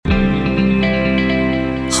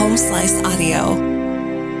Slice Audio.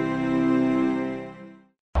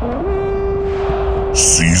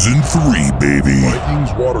 Season 3, baby.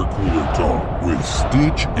 Vikings water cooler talk with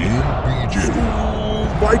Stitch and BJ.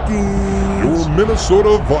 Vikings. Your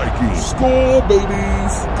Minnesota Vikings. Skol, baby.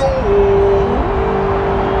 Skol.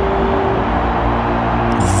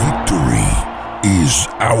 Victory is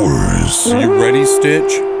ours. Are you ready,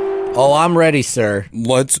 Stitch? Oh, I'm ready, sir.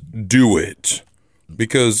 Let's do it.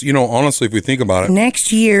 Because, honestly, if we think about it,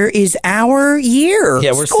 Next year is our year.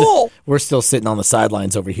 Yeah, Skol. we're still sitting on the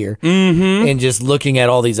sidelines over here and just looking at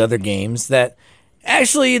all these other games that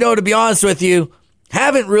actually, to be honest with you,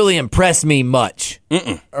 haven't really impressed me much.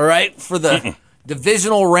 All right? For the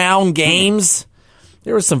divisional round games,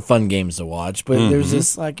 there were some fun games to watch, but there's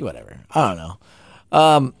just whatever. I don't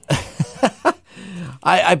know.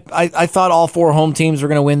 I thought all 4 home teams were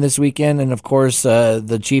going to win this weekend, and of course,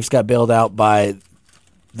 the Chiefs got bailed out by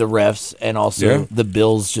the refs, and also the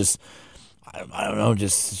Bills just, I don't know,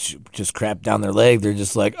 just crap down their leg. They're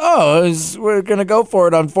just like, we're going to go for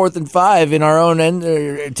it on 4th and 5 in our own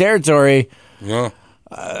territory. yeah.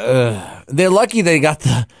 They're lucky they got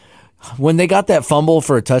when they got that fumble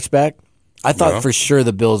for a touchback, I thought for sure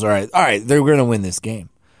the Bills, all right, they're going to win this game.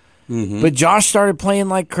 But Josh started playing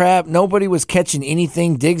like crap. Nobody was catching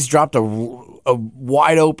anything. Diggs dropped a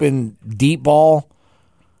wide open deep ball.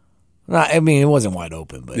 I mean, it wasn't wide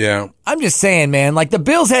open, but Yeah. I'm just saying, man, the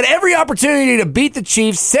Bills had every opportunity to beat the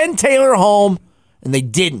Chiefs, send Taylor home, and they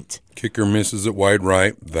didn't. Kicker misses it wide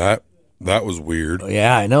right. That was weird.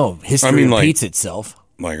 Yeah, I know. History repeats itself.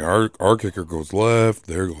 Like our kicker goes left,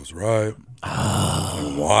 there goes right.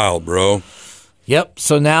 Wild, bro. Yep.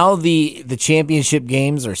 So now the championship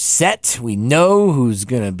games are set. We know who's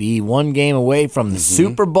going to be one game away from the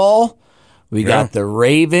Super Bowl. We got the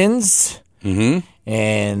Ravens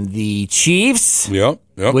and the Chiefs, Yep.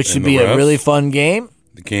 which should And be the a refs, really fun game.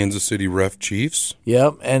 the Kansas City Ref Chiefs.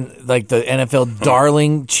 Yep. And the NFL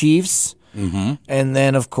darling Chiefs. And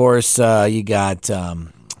then, of course, you got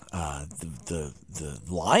the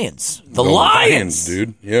Lions. The Lions,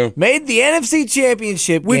 dude. Yeah. made the NFC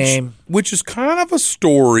Championship game. Which is kind of a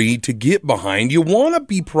story to get behind. You want to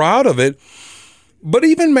be proud of it. But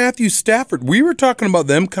even Matthew Stafford, we were talking about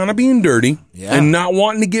them kind of being dirty and not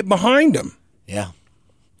wanting to get behind him. Yeah.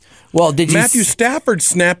 Well, did you Matthew Stafford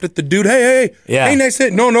snapped at the dude. Hey, Yeah. hey, nice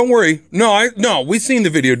hit. No, don't worry. No, we seen the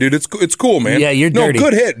video, dude. It's cool, man. Yeah, you're dirty. No,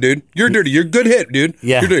 good hit, dude. You're dirty. You're good hit, dude.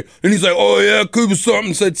 Yeah. You're dirty. And he's like, oh yeah, Kuba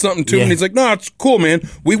something said something to him. Yeah. And he's like, no, it's cool, man.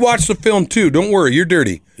 We watched the film too. Don't worry, you're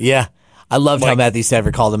dirty. Yeah. I loved how Matthew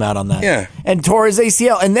Stafford called him out on that. Yeah. And tore his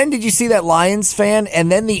ACL. And then did you see that Lions fan? And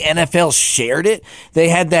then the NFL shared it. They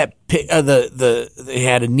had that they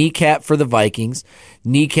had a kneecap for the Vikings,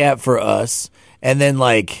 kneecap for us, and then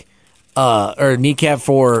or kneecap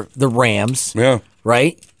for the Rams. Yeah.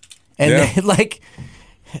 Right? And then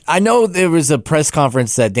I know there was a press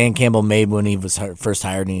conference that Dan Campbell made when he was first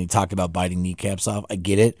hired and he talked about biting kneecaps off. I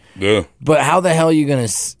get it. Yeah. But how the hell are you going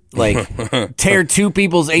to tear 2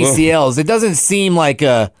 people's ACLs? It doesn't seem like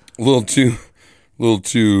a little too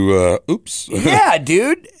oops. yeah,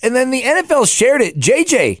 dude. And then the NFL shared it.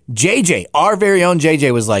 JJ, our very own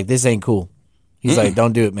JJ was like, this ain't cool. He's like,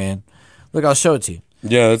 don't do it, man. Look, I'll show it to you.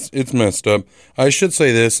 Yeah, it's messed up. I should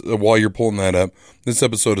say this while you're pulling that up. This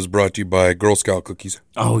episode is brought to you by Girl Scout cookies.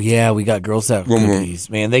 Oh, yeah, we got Girl Scout cookies.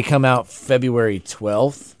 Man, they come out February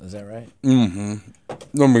 12th. Is that right?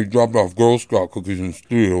 Somebody dropped off Girl Scout cookies in the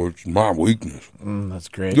studio, which is my weakness. That's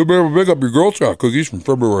great. You'll be able to pick up your Girl Scout cookies from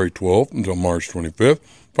February 12th until March 25th.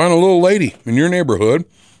 Find a little lady in your neighborhood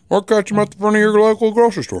or catch them at the front of your local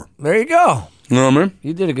grocery store. There you go. You know what I mean?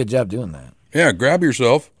 You did a good job doing that. Yeah, grab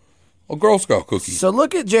yourself a Girl Scout cookie. So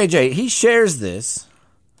look at JJ. He shares this.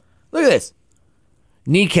 Look at this.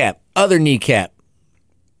 Kneecap. Other kneecap.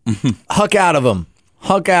 Huck out of him.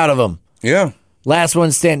 Huck out of him. Yeah. Last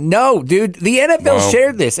one stand. No, dude. The NFL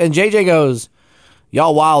shared this. And JJ goes,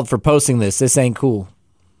 y'all wild for posting this. This ain't cool.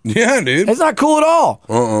 Yeah, dude. It's not cool at all.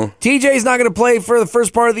 TJ's not going to play for the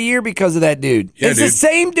first part of the year because of that dude. Yeah, it's dude. the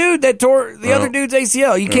same dude that tore the other dude's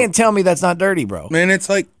ACL. You can't tell me that's not dirty, bro. Man, it's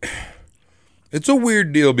like, it's a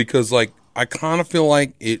weird deal because, I kind of feel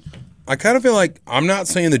like I'm not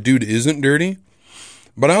saying the dude isn't dirty,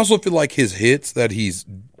 but I also feel like his hits that he's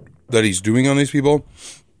doing on these people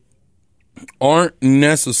aren't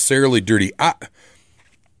necessarily dirty.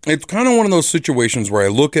 It's kind of one of those situations where I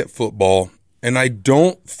look at football and I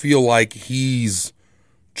don't feel like he's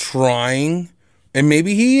trying, and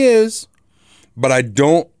maybe he is, but I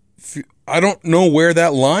don't know where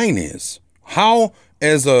that line is. How,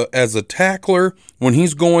 as a tackler, when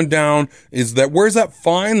he's going down, where's that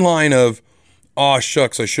fine line of, oh,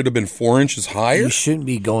 shucks, I should have been 4 inches higher. You shouldn't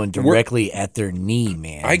be going directly at their knee,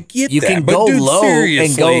 man. I get you that, can but go dude, low seriously,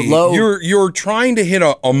 and go low. You're trying to hit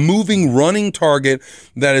a moving running target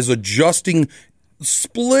that is adjusting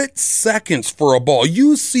split seconds for a ball.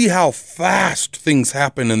 You see how fast things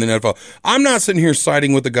happen in the NFL. I'm not sitting here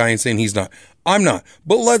siding with the guy and saying he's not. I'm not.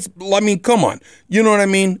 But come on. You know what I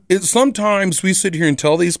mean? Sometimes we sit here and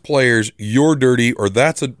tell these players you're dirty or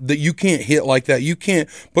that you can't hit like that. You can't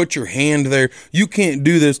put your hand there. You can't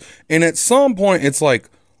do this. And at some point it's like,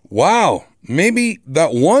 wow, maybe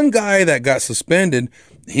that one guy that got suspended,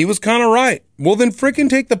 he was kind of right. Well, then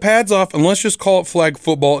freaking take the pads off and let's just call it flag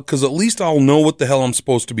football because at least I'll know what the hell I'm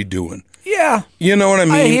supposed to be doing. Yeah. You know what I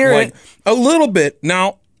mean? I hear like it. A little bit.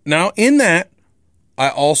 Now in that, I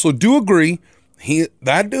also do agree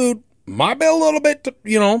that dude might be a little bit, a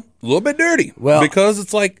little bit dirty. Well, because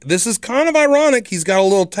it's like, this is kind of ironic. He's got a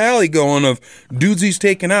little tally going of dudes he's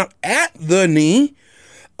taken out at the knee.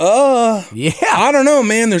 Yeah. I don't know,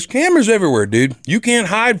 man. There's cameras everywhere, dude. You can't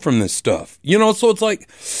hide from this stuff. So it's like,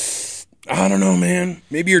 I don't know, man.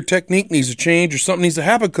 Maybe your technique needs to change or something needs to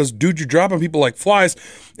happen because, dude, you're dropping people like flies.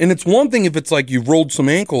 And it's one thing if it's like you've rolled some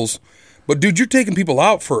ankles, but, dude, you're taking people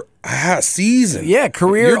out for a season. Yeah,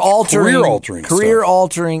 career-altering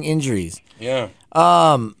injuries. Yeah.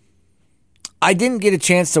 I didn't get a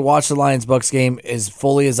chance to watch the Lions-Bucks game as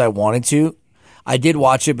fully as I wanted to. I did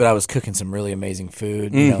watch it, but I was cooking some really amazing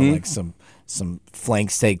food, like some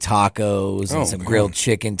flank steak tacos and some grilled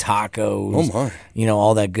chicken tacos. Oh, my.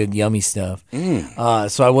 All that good, yummy stuff.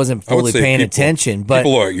 So I wasn't fully paying attention. But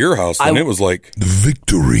people are at your house, and it was like, The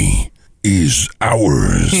victory is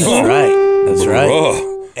ours. That's right.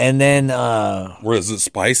 Ugh. And then... was it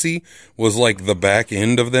spicy? Was like the back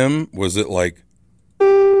end of them? Was it like...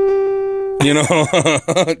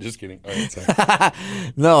 Just kidding. All right, sorry.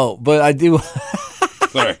 No, but I do...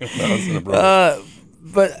 Sorry, that was inappropriate.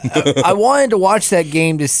 But I wanted to watch that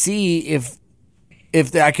game to see if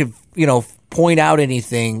I could, point out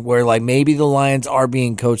anything where like maybe the Lions are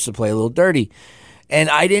being coached to play a little dirty. And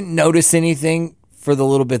I didn't notice anything for the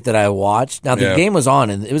little bit that I watched. Now the game was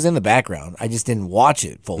on and it was in the background. I just didn't watch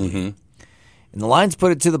it fully. Mm-hmm. And the Lions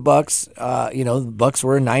put it to the Bucks. The Bucks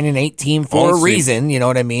were a 9-8 team for a reason. You know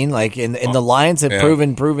what I mean? Like, and the Lions have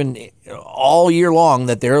proven all year long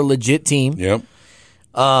that they're a legit team. Yep.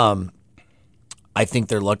 I think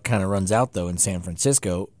their luck kind of runs out though in San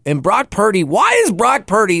Francisco. And Brock Purdy, why is Brock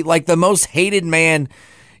Purdy like the most hated man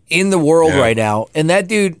in the world right now? And that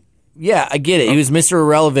dude, I get it. He was Mr.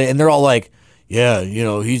 Irrelevant, and they're all like, yeah,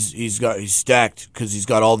 he's stacked because he's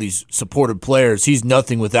got all these supportive players. He's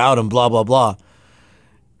nothing without him, blah, blah, blah.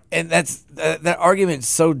 And that argument is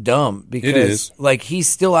so dumb because like he's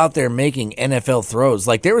still out there making NFL throws.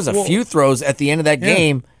 Like there was a few throws at the end of that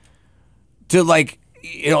game to like,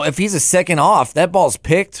 if he's a second off, that ball's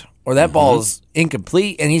picked or that ball's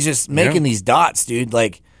incomplete and he's just making these dots, dude.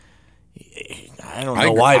 Like I don't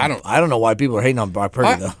know why people are hating on Brock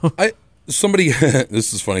Purdy though. Somebody,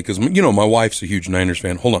 this is funny because, my wife's a huge Niners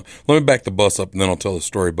fan. Hold on. Let me back the bus up and then I'll tell the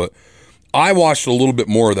story. But I watched a little bit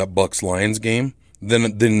more of that Bucks-Lions game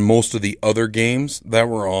than most of the other games that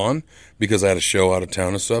were on because I had a show out of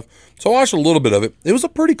town and stuff. So I watched a little bit of it. It was a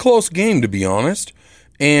pretty close game, to be honest.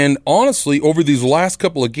 And honestly, over these last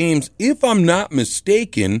couple of games, if I'm not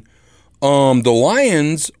mistaken, the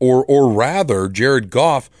Lions, or rather Jared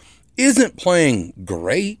Goff, isn't playing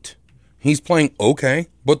great. He's playing okay,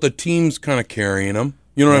 but the team's kind of carrying him.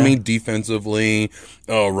 You know what I mean? Defensively,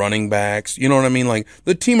 running backs. You know what I mean? Like,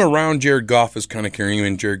 the team around Jared Goff is kind of carrying him,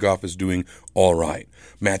 and Jared Goff is doing all right.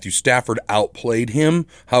 Matthew Stafford outplayed him.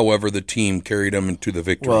 However, the team carried him into the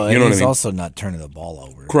victory. Well, you know what I he's mean? also not turning the ball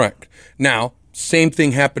over. Correct. Now, same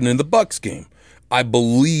thing happened in the Bucks game. I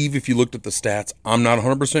believe if you looked at the stats, I'm not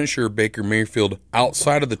 100% sure Baker Mayfield,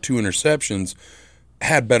 outside of the 2 interceptions,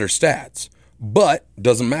 had better stats. But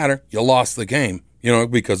doesn't matter. You lost the game,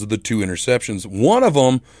 because of the 2 interceptions. One of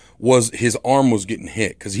them was his arm was getting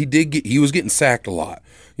hit because he was getting sacked a lot.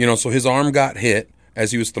 So his arm got hit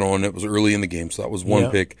as he was throwing. It was early in the game, so that was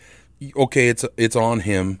one pick. Okay, it's on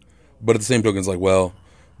him, but at the same token, it's like, well,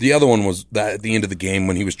 the other one was that at the end of the game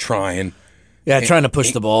when he was trying. Yeah, trying to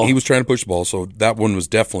push the ball. He was trying to push the ball, so that one was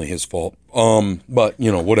definitely his fault. But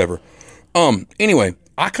whatever. Anyway,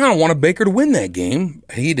 I kind of wanted Baker to win that game.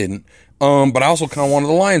 He didn't. But I also kind of wanted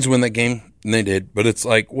the Lions to win that game, and they did. But it's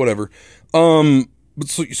like, whatever. But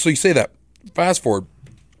so you say that. Fast forward.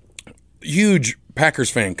 Huge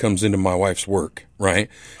Packers fan comes into my wife's work, right?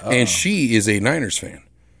 And she is a Niners fan.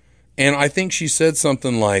 And I think she said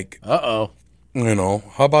something like, how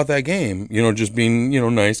about that game? Just being,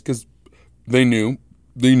 nice because they knew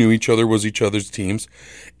they knew each other, was each other's teams.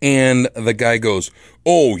 And the guy goes,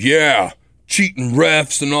 "Oh, yeah, cheating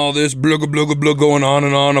refs and all this, blah, blah, blah, blah, going on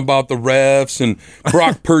and on about the refs and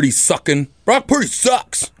Brock Purdy sucking. Brock Purdy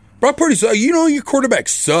sucks. Brock Purdy sucks. You know, your quarterback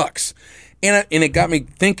sucks." And it got me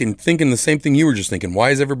thinking the same thing you were just thinking. Why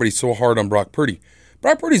is everybody so hard on Brock Purdy?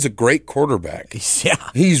 Brock Purdy's a great quarterback. Yeah.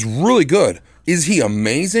 He's really good. Is he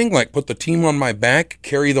amazing? Like, put the team on my back,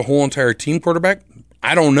 carry the whole entire team quarterback?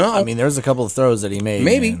 I don't know. I mean, there's a couple of throws that he made.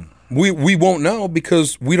 Maybe. Man. We won't know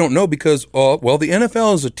because the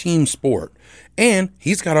NFL is a team sport. And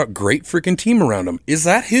he's got a great freaking team around him. Is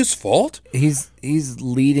that his fault? He's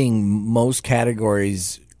leading most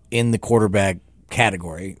categories in the quarterback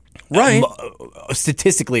category. Right.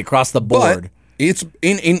 Statistically across the board. But it's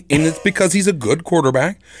because he's a good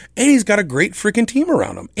quarterback and he's got a great freaking team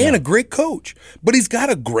around him and a great coach. But he's got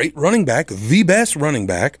a great running back, the best running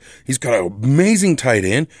back. He's got an amazing tight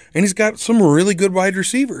end and he's got some really good wide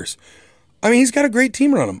receivers. I mean, he's got a great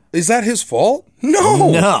team around him. Is that his fault?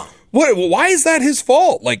 No. What? Why is that his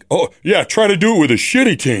fault? Like, oh, yeah, try to do it with a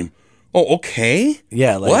shitty team. Oh, okay.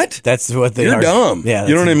 Yeah. Like, what? That's what they are. You're dumb. Yeah.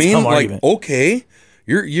 You know what I mean? Like, argument. okay.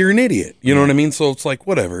 You're an idiot. You know what I mean? So it's like,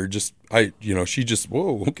 whatever. She just,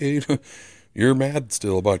 whoa, okay. You're mad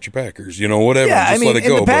still about your Packers. You know, whatever. Yeah, just let it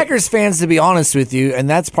go. And the Packers fans, to be honest with you, and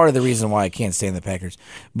that's part of the reason why I can't stand the Packers.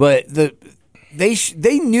 But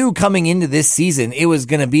they knew coming into this season it was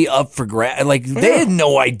going to be up for grabs. Like, they had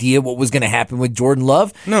no idea what was going to happen with Jordan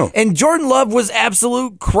Love. No. And Jordan Love was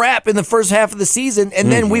absolute crap in the first half of the season.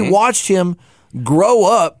 And then we watched him grow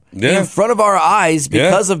up in front of our eyes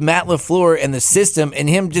because of Matt LaFleur and the system and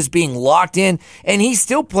him just being locked in. And he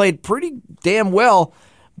still played pretty damn well.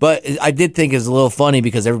 But I did think it was a little funny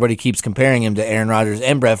because everybody keeps comparing him to Aaron Rodgers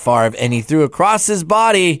and Brett Favre, and he threw across his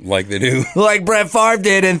body like they do, like Brett Favre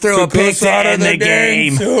did, and threw a pick to end the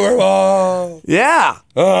game. Super Bowl. Yeah,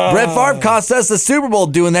 Brett Favre cost us the Super Bowl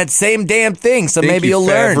doing that same damn thing. So maybe you'll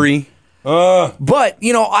learn. But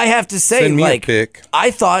I have to say, like, I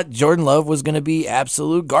thought Jordan Love was going to be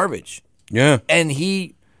absolute garbage. Yeah, and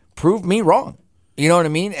he proved me wrong. You know what I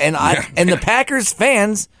mean? And the Packers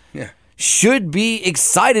fans should be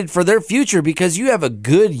excited for their future because you have a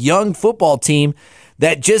good young football team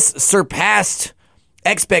that just surpassed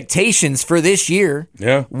expectations for this year.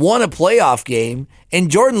 Yeah, won a playoff game,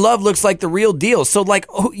 and Jordan Love looks like the real deal. So, like,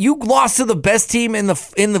 you lost to the best team in the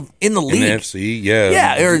league, in the NFC. Yeah,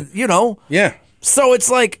 yeah. So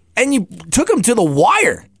it's like, and you took them to the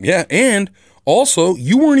wire. Yeah, and also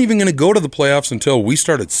you weren't even going to go to the playoffs until we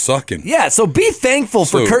started sucking. Yeah, so be thankful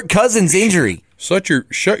for Kirk Cousins' injury. Shut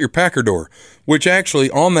your Packer door. Which actually,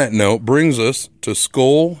 on that note, brings us to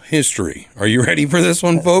Skull history. Are you ready for this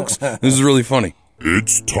one, folks? This is really funny.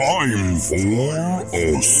 It's time for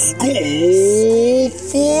a Skull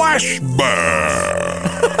flashback.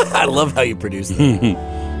 I love how you produce it.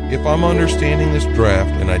 If I'm understanding this draft,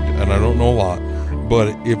 and I don't know a lot, but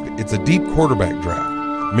if it's a deep quarterback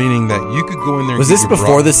draft, meaning that you could go in there. Was this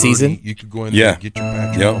before the season? You could go in there and get your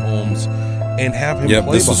Patrick Mahomes and have him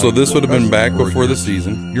play. This would have been back before the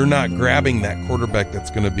season. You're not grabbing that quarterback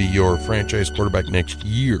that's going to be your franchise quarterback next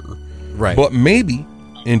year, right? But maybe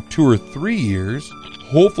in 2 or 3 years,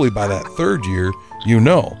 hopefully by that third year,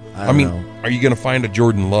 I mean, are you going to find a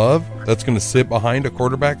Jordan Love that's going to sit behind a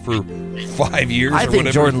quarterback for 5 years? I think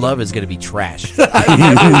whatever? Jordan Love is going to be trash. I've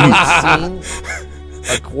never seen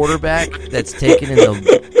a quarterback that's taken in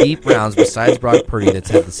the deep rounds besides Brock Purdy that's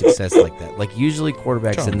had the success like that. Like, usually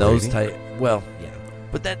quarterbacks Tom in those Brady. type, well, yeah,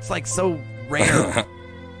 but that's like so rare.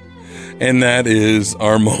 And that is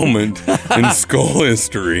our moment in Skull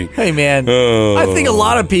history. Hey, man, I think a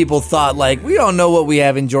lot of people thought, like, we don't know what we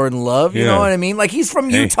have in Jordan Love. You know what I mean? Like, he's from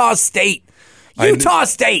Utah State.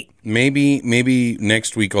 State. Maybe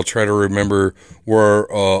next week I'll try to remember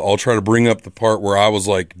where I'll try to bring up the part where I was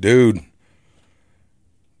like, dude,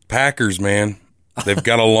 Packers, man, they've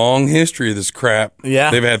got a long history of this crap.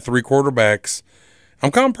 Yeah. They've had 3 quarterbacks.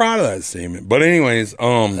 I'm kind of proud of that statement. But anyways,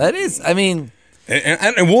 that is, I mean,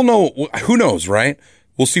 and we'll know. Who knows, right?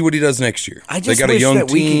 We'll see what he does next year. I just they got wish a young that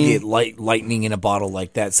team. we could get lightning in a bottle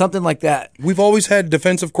like that, something like that. We've always had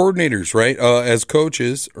defensive coordinators, right, as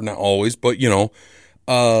coaches, or not always, but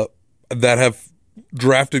that have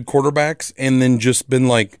drafted quarterbacks and then just been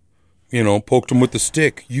like, poked them with the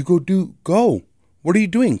stick. You go. What are you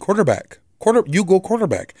doing, quarterback? You go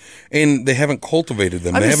quarterback, and they haven't cultivated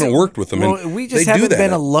them. They haven't worked with them. Well, and we just they haven't do that.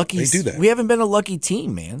 been a lucky. They do that. We haven't been a lucky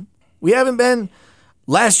team, man. We haven't been.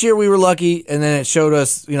 Last year we were lucky, and then it showed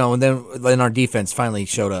us, and then our defense finally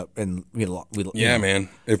showed up, and we man.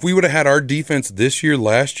 If we would have had our defense this year,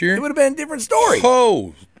 last year, it would have been a different story.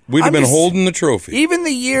 Oh, we'd have been holding the trophy. Even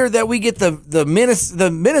the year that we get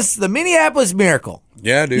the Minneapolis Miracle.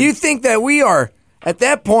 Yeah, dude. You think that we are at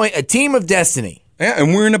that point a team of destiny? Yeah,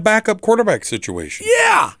 and we're in a backup quarterback situation.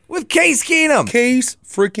 Yeah, with Case Keenum. Case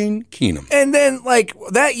freaking Keenum. And then like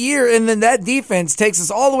that year, and then that defense takes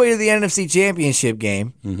us all the way to the NFC Championship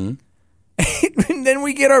game. Mm-hmm. And then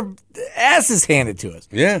we get our asses handed to us.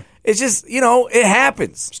 Yeah. It's just, it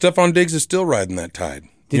happens. Stephon Diggs is still riding that tide.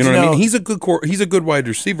 You know what I mean? He's a good wide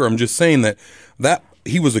receiver. I'm just saying that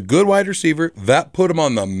he was a good wide receiver. That put him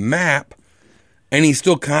on the map, and he's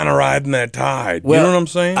still kind of riding that tide. Well, you know what I'm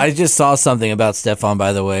saying? I just saw something about Stephon,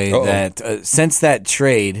 by the way, that since that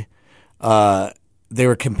trade, they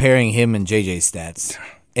were comparing him and JJ's stats.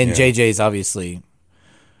 And JJ's obviously,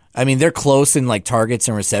 I mean, they're close in like targets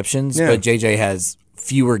and receptions, but JJ has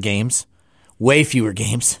fewer games, way fewer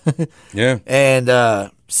games. Yeah. And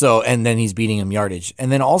and then he's beating him yardage.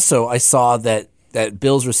 And then also I saw that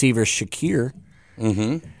Bills receiver Shakir,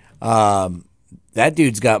 that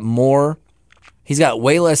dude's got more. He's got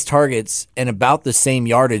way less targets and about the same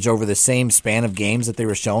yardage over the same span of games that they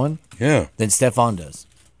were showing than Stephon does.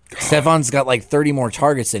 Stephon's got like 30 more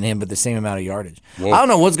targets than him, but the same amount of yardage. Whoa. I don't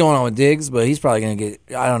know what's going on with Diggs, but he's probably going to get –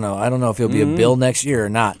 I don't know. I don't know if he'll be a Bill next year or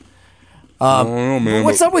not. I don't know, man.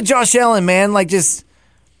 What's up with Josh Allen, man? Like just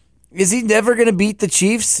 – is he never going to beat the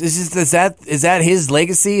Chiefs? Is that his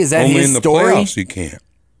legacy? Is that his story? Only in the playoffs he can't.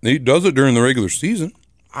 He does it during the regular season.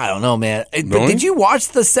 I don't know, man. But did you watch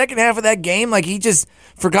the second half of that game? Like, he just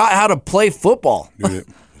forgot how to play football. Dude,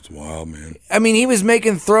 it's wild, man. I mean, he was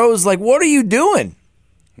making throws like, what are you doing?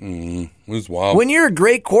 It was wild. When you're a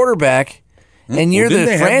great quarterback and you're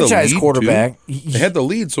the franchise quarterback. They had the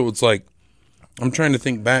lead, so it's like, I'm trying to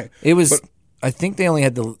think back. It was, I think they only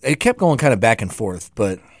had it kept going kind of back and forth,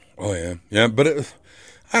 but. Oh, yeah. Yeah, but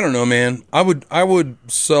I don't know, man. I would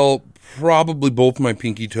sell probably both my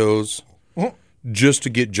pinky toes just to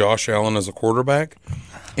get Josh Allen as a quarterback.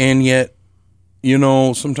 And yet,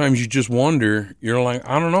 sometimes you just wonder, you're like,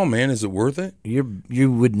 I don't know, man, is it worth it?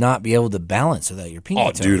 You would not be able to balance without your pinky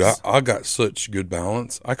toes. Oh, dude, I got such good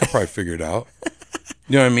balance. I could probably figure it out.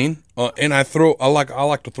 You know what I mean? And I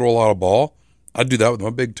like to throw a lot of ball. I do that with my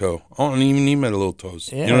big toe. I don't even need my little toes.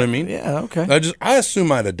 Yeah, you know what I mean? Yeah, okay. I assume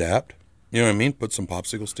I'd adapt. You know what I mean? Put some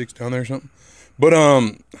popsicle sticks down there or something. But I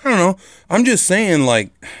don't know. I'm just saying,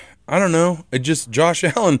 like, I don't know. Josh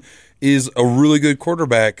Allen is a really good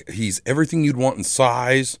quarterback. He's everything you'd want in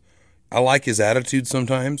size. I like his attitude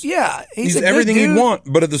sometimes. Yeah, he's everything you'd want.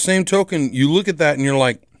 But at the same token, you look at that and you're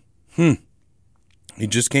like, he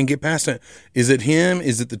just can't get past it. Is it him?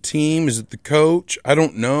 Is it the team? Is it the coach? I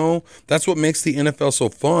don't know. That's what makes the NFL so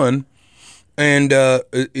fun. And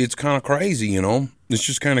it's kind of crazy, It's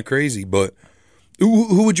just kind of crazy. But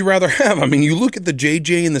who would you rather have? I mean, you look at the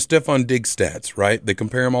JJ and the Stephon Diggs stats, right? They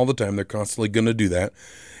compare them all the time. They're constantly going to do that.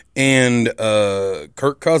 And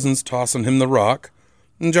Kirk Cousins tossing him the rock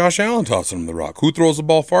and Josh Allen tossing him the rock. Who throws the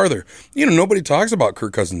ball farther? Nobody talks about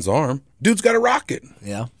Kirk Cousins' arm. Dude's got a rocket.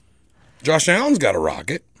 Yeah. Josh Allen's got a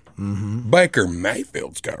rocket. Mm-hmm. Baker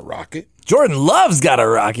Mayfield's got a rocket. Jordan Love's got a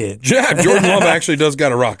rocket. Yeah, Jordan Love actually does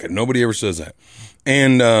got a rocket. Nobody ever says that.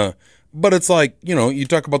 And but it's like, you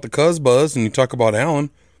talk about the Cuz Buzz and you talk about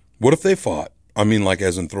Allen. What if they fought? I mean, like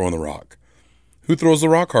as in throwing the rock. Who throws the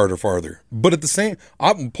rock harder, farther? But at the same,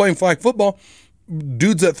 I'm playing flag football.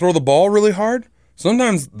 Dudes that throw the ball really hard,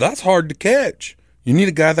 sometimes that's hard to catch. You need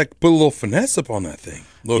a guy that can put a little finesse up on that thing.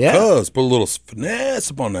 Cuz, put a little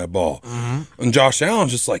finesse up on that ball. Mm-hmm. And Josh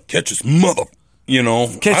Allen's just like, catch his mother, Catch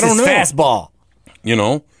I don't his know. fastball.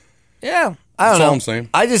 Yeah, I don't know. all I'm saying.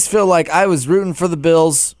 I just feel like I was rooting for the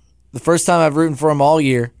Bills the first time I've rooting for them all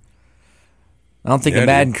year. I don't think a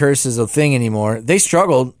Madden curse is a thing anymore. They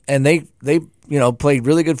struggled, and they played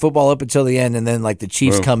really good football up until the end, and then like the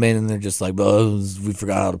Chiefs come in and they're just like, we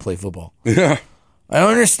forgot how to play football. Yeah. I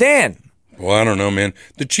don't understand. Well, I don't know, man.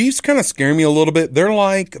 The Chiefs kind of scare me a little bit. They're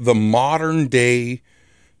like the modern day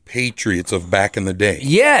Patriots of back in the day.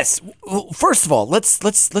 Yes. Well, first of all, let's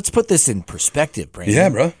put this in perspective, Brandon. Yeah,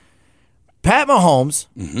 bro. Pat Mahomes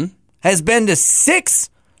has been to 6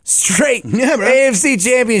 straight AFC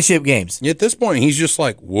Championship games. At this point, he's just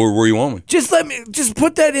like, where you want me? Just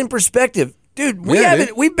put that in perspective. Dude,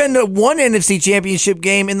 we've been to 1 NFC Championship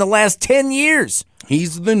game in the last 10 years.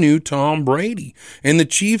 He's the new Tom Brady, and the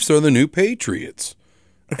Chiefs are the new Patriots.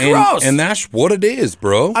 Gross. And that's what it is,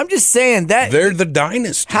 bro. I'm just saying that they're the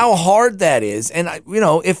dynasty. How hard that is. And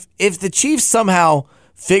if the Chiefs somehow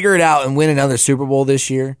figure it out and win another Super Bowl this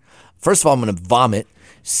year, first of all, I'm going to vomit.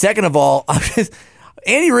 Second of all,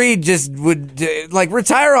 Andy Reid just would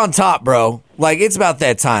retire on top, bro. Like, it's about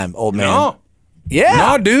that time, old man. No. Yeah.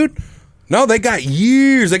 No, dude. No, they got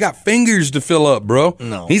years. They got fingers to fill up, bro.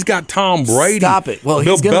 No. He's got Tom Brady. Stop it. Well,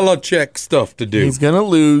 Bill he's gonna- Belichick stuff to do. He's going to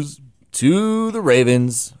lose to the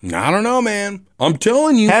Ravens. I don't know, man. I'm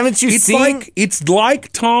telling you. Haven't you it's seen- it's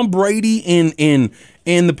like Tom Brady in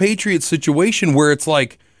the Patriots situation where it's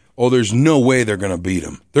like, oh, there's no way they're going to beat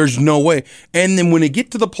him. There's no way. And then when they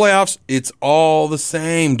get to the playoffs, it's all the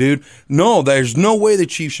same, dude. No, there's no way the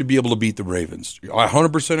Chiefs should be able to beat the Ravens. I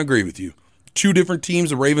 100% agree with you. Two different teams.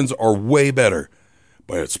 The Ravens are way better.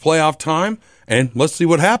 But it's playoff time, and let's see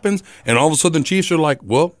what happens. And all of a sudden, the Chiefs are like,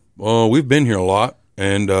 well, we've been here a lot,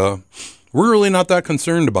 and we're really not that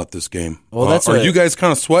concerned about this game. Well, that's are you guys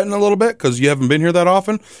kind of sweating a little bit because you haven't been here that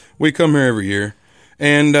often? We come here every year.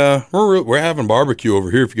 And we're having barbecue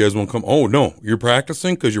over here if you guys want to come. Oh, no, you're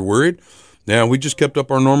practicing because you're worried? Yeah, we just kept up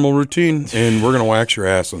our normal routine, and we're going to wax your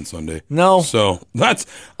ass on Sunday. No. So that's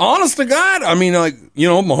honest to God. I mean, like,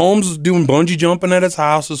 Mahomes is doing bungee jumping at his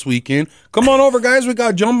house this weekend. Come on over, guys. We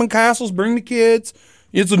got jumping castles. Bring the kids.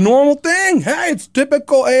 It's a normal thing. Hey, it's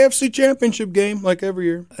typical AFC championship game like every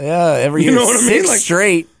year. Yeah, every year. You know what I mean? 6 Like-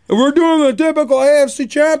 straight. We're doing the typical AFC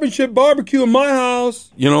championship barbecue in my house.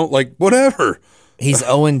 Like whatever. He's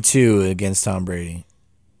 0-2 against Tom Brady.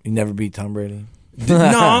 He never beat Tom Brady.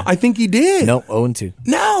 No, I think he did. Nope, 0-2.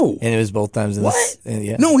 No. And it was both times in What? this.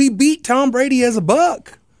 Yeah. No, he beat Tom Brady as a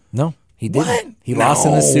buck. No, he didn't. What? He lost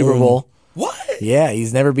in the Super Bowl. What? Yeah,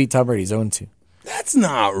 he's never beat Tom Brady. He's 0-2. That's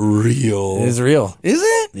not real. It is real. Is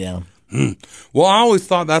it? Yeah. Well, I always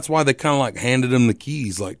thought that's why they kind of like handed him the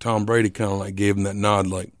keys. Like Tom Brady kind of like gave him that nod,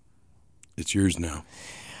 like, it's yours now.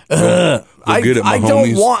 Go get it, my I don't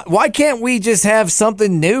homies. want. Why can't we just have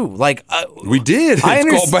something new? Like We did. It's I called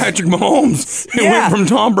understand- Patrick Mahomes. It Yeah. went from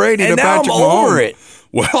Tom Brady And to now Patrick I'm Mahomes. over it.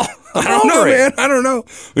 Well, I I'm don't know, over it. man. I don't know.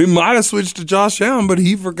 We might have switched to Josh Allen, but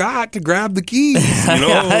he forgot to grab the keys. I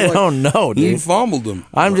don't know, He dude. fumbled them.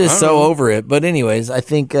 I'm just I so don't know. over it. But anyways, I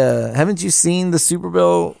think haven't you seen the Super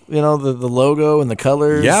Bowl? The logo and the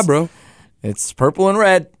colors. Yeah, bro. It's purple and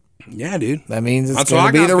red. Yeah, dude. That means it's That's going what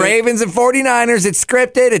I to be got, the man. Ravens and 49ers. It's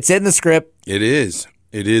scripted. It's in the script. It is.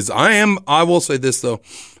 It is. I will say this, though.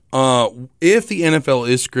 If the NFL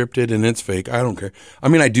is scripted and it's fake, I don't care. I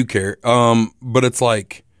mean, I do care. But it's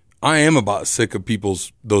like, I am about sick of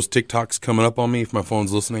those TikToks coming up on me if my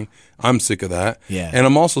phone's listening. I'm sick of that. Yeah. And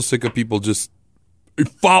I'm also sick of people just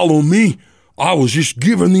follow me. I was just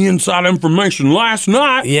giving the inside information last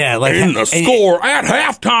night. Yeah, like- and the and- score at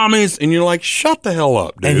halftime is, and you're like, shut the hell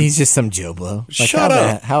up, dude. And he's just some Joe Blow. Like, Shut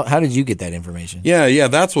up. How did you get that information? yeah,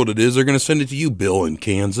 that's what it is. They're going to send it to you, Bill, in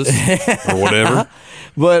Kansas or whatever.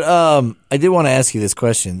 But I did want to ask you this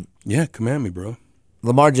question. Yeah, come at me, bro.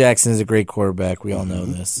 Lamar Jackson is a great quarterback. We all know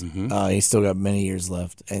Mm-hmm. this. He's still got many years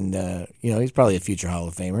left, and he's probably a future Hall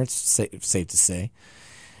of Famer. It's safe to say.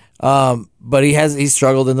 But he's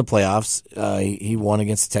struggled in the playoffs. He won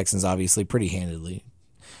against the Texans, obviously, pretty handedly.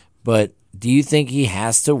 But do you think he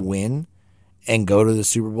has to win and go to the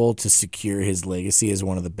Super Bowl to secure his legacy as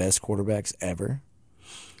one of the best quarterbacks ever?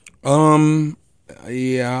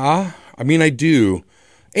 Yeah, I mean, I do.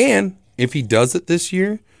 And if he does it this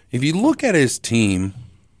year, if you look at his team,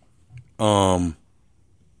 I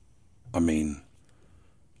mean,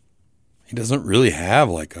 he doesn't really have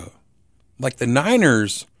like the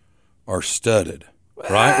Niners are studded,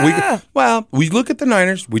 right? We look at the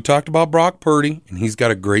Niners. We talked about Brock Purdy, and he's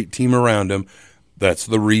got a great team around him. That's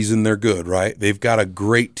the reason they're good, right? They've got a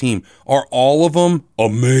great team. Are all of them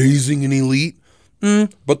amazing and elite?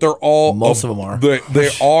 But they're all Most of them are. They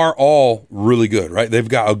are all really good, right? They've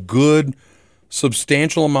got a good,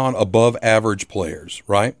 substantial amount above average players,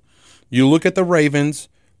 right? You look at the Ravens.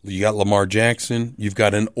 You got Lamar Jackson. You've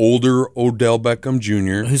got an older Odell Beckham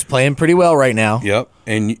Jr. Who's playing pretty well right now. Yep,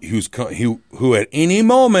 and who at any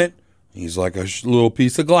moment he's like a little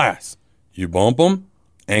piece of glass. You bump him,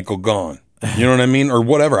 ankle gone. You know what I mean, or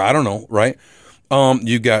whatever. I don't know, right?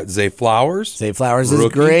 You got Zay Flowers. Zay Flowers is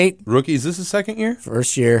great. Rookie. Is this his second year?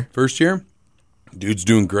 First year. First year? Dude's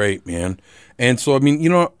doing great, man. And so, I mean,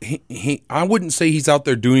 he I wouldn't say he's out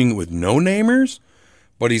there doing it with no-namers,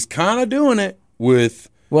 but he's kind of doing it with...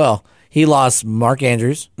 Well, he lost Mark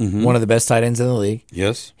Andrews, one of the best tight ends in the league.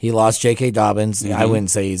 Yes. He lost J.K. Dobbins. I wouldn't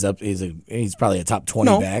say he's up. He's probably a top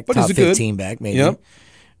 20 back, but top he's a good- 15 back, maybe. Yep.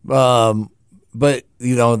 But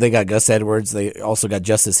they got Gus Edwards. They also got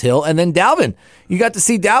Justice Hill, and then Dalvin. You got to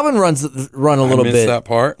see Dalvin run a little missed bit. that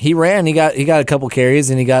part. He ran. He got a couple carries,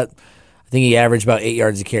 and I think he averaged about 8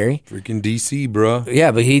 yards a carry. Freaking DC, bro.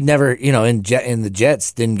 Yeah, but he never, in the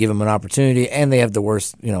Jets didn't give him an opportunity, and they have the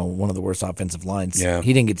worst, one of the worst offensive lines. Yeah.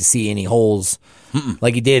 He didn't get to see any holes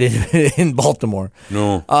like he did in Baltimore.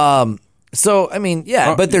 No. So I mean,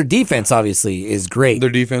 yeah, but their defense obviously is great. Their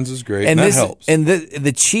defense is great, and that helps. And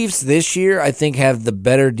the Chiefs this year, I think, have the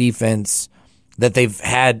better defense that they've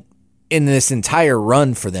had in this entire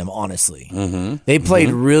run for them. Honestly, they played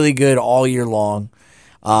really good all year long,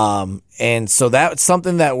 and so that's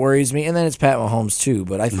something that worries me. And then it's Pat Mahomes too,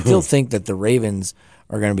 but I still think that the Ravens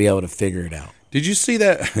are going to be able to figure it out. Did you see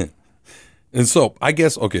that? And so I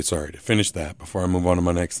guess sorry to finish that before I move on to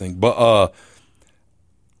my next thing, but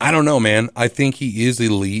I don't know, man. I think he is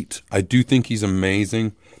elite. I do think he's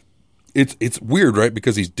amazing. It's weird, right?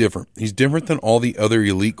 Because he's different. He's different than all the other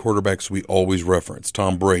elite quarterbacks we always reference.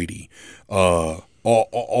 Tom Brady, all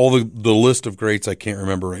the list of greats I can't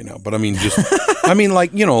remember right now. But I mean,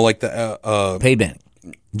 like the Peyton Manning,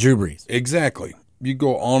 Drew Brees, exactly. You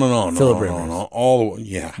go on and on. Phillip Rivers. All the way.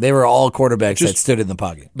 Yeah. They were all quarterbacks that stood in the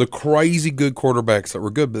pocket. The crazy good quarterbacks that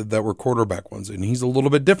were good, but that were quarterback ones. And he's a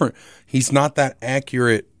little bit different. He's not that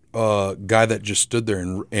accurate guy that just stood there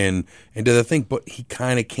and did the thing, but he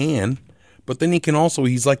kind of can. But then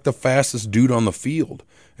he's like the fastest dude on the field.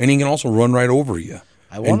 And he can also run right over you.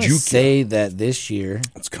 I want to say that this year.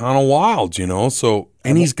 It's kind of wild, So,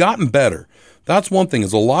 and he's gotten better. That's one thing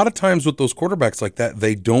is a lot of times with those quarterbacks like that,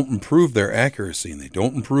 they don't improve their accuracy and they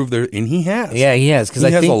don't improve and he has. Yeah, he has. Because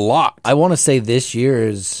he has a lot. I want to say this year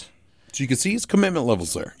is. So you can see his commitment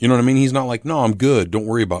levels there. You know what I mean? He's not like, no, I'm good. Don't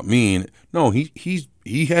worry about me. No,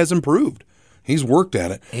 he has improved. He's worked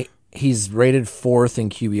at it. He's rated 4th in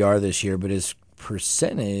QBR this year, but his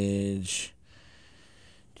percentage,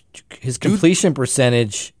 his completion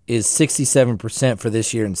percentage is 67% for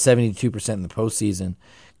this year and 72% in the postseason.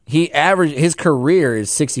 His career is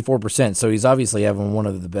 64%, so he's obviously having one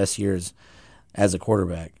of the best years as a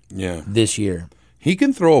quarterback. Yeah, this year he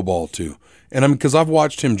can throw a ball too, and because I've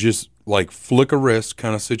watched him just like flick a wrist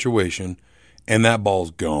kind of situation, and that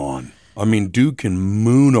ball's gone. I mean, dude can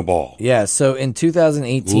moon a ball. Yeah. So in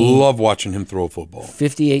 2018, love watching him throw a football.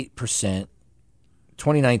 58%.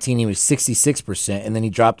 2019, he was 66%, and then he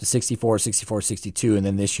dropped to 64, 62, and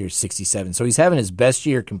then this year 67. So he's having his best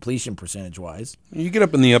year completion percentage-wise. You get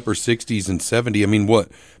up in the upper 60s and 70. I mean,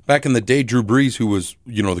 back in the day, Drew Brees, who was,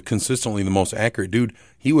 consistently the most accurate dude,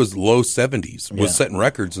 he was low 70s, was setting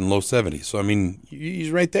records in low 70s. So, I mean, he's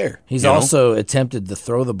right there. He's also attempted to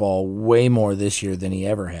throw the ball way more this year than he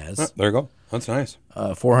ever has. There you go. That's nice.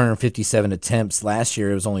 457 attempts. Last year,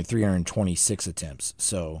 it was only 326 attempts.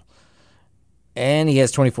 So... And he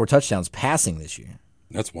has 24 touchdowns passing this year.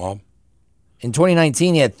 That's wild. In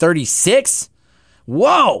 2019, he had 36.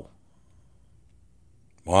 Whoa.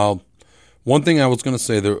 Wild. One thing I was going to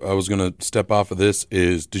say that I was going to step off of this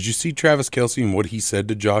is, did you see Travis Kelce and what he said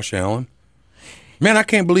to Josh Allen? Man, I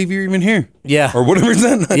can't believe you're even here. Yeah. Or whatever he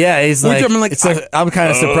said. Yeah, he's like, I'm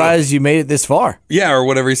kind of surprised you made it this far. Yeah, or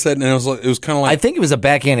whatever he said. And it was kind of like. I think it was a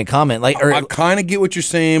backhanded comment. I kind of get what you're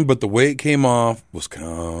saying, but the way it came off was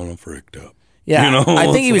kind of fricked up. Yeah, I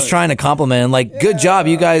think he was trying to compliment him. Like, good job,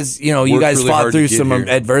 you guys. You guys really fought through some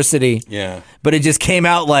adversity. Yeah, but it just came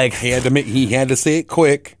out like he had to say it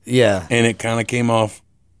quick. Yeah, and it kind of came off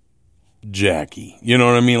Jackie. You know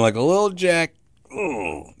what I mean? Like a little Jack.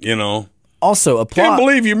 Also, applaud. Can't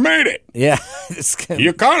believe you made it. Yeah,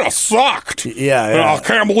 you kind of sucked. Yeah. I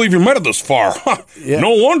can't believe you made it this far. No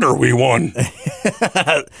wonder we won.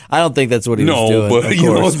 I don't think that's what he was doing. But, of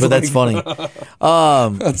course, but that's funny.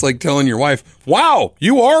 That's like telling your wife, "Wow,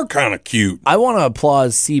 you are kind of cute." I want to applaud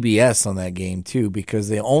CBS on that game too because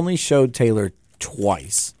they only showed Taylor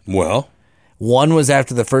twice. Well. One was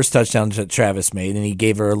after the first touchdown that Travis made, and he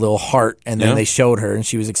gave her a little heart, and then they showed her, and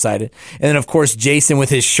she was excited. And then, of course, Jason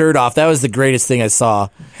with his shirt off. That was the greatest thing I saw.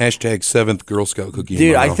 Hashtag 7th Girl Scout cookie.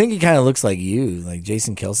 Dude, I think he kind of looks like you. Like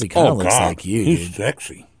Jason Kelce kind of looks like you. He's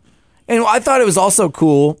sexy. And I thought it was also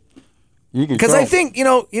cool because I think,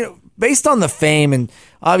 based on the fame, and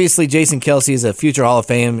obviously Jason Kelce is a future Hall of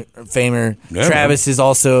Famer. Yeah, Travis is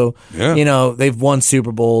also, they've won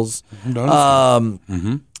Super Bowls.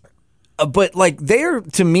 But they're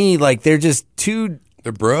to me they're just two.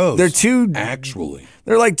 They're bros. They're two. Actually,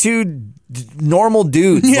 they're like two normal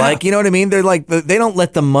dudes. Yeah. You know what I mean? They're like they don't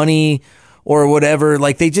let the money or whatever.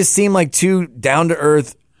 They just seem like two down to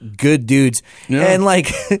earth good dudes. Yeah. And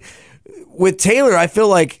with Taylor, I feel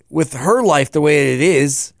like with her life the way it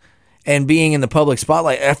is, and being in the public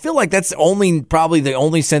spotlight, I feel like that's probably the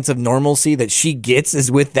only sense of normalcy that she gets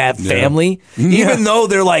is with that family, even though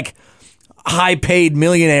they're high-paid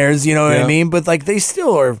millionaires, you know what I mean? But they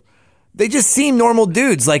still are they just seem normal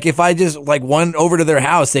dudes. Like if I just like went over to their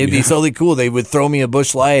house, they'd be totally cool. They would throw me a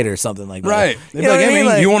Busch Light or something like that. Right. They'd You be know like, what I hey, mean?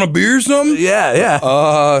 man, Like- you want a beer or something? Yeah,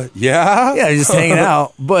 yeah. Yeah. Yeah, just hanging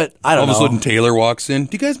out. But I All don't of a know. sudden, Taylor walks in.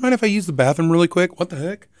 Do you guys mind if I use the bathroom really quick? What the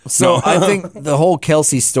heck? So I think the whole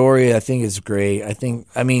Kelsey story, I think, is great.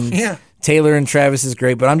 I mean, Yeah. Taylor and Travis is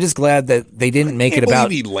great, but I'm just glad that they didn't make it Can't about.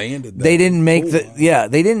 believe he landed that. They didn't make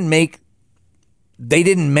They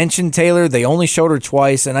didn't mention Taylor. They only showed her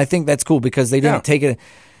twice, and I think that's cool because they didn't Yeah. take it.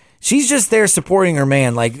 She's just there supporting her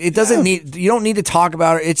man. Like it doesn't need. You don't need to talk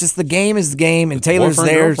about her. It's just the game is the game, and Taylor's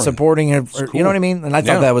boyfriend, there girlfriend. supporting her. You know what I mean? And I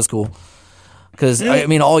thought Yeah. that was cool. Because I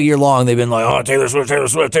mean, all year long they've been like, "Oh, Taylor Swift, Taylor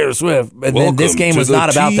Swift, Taylor Swift," and then this Welcome game to was the not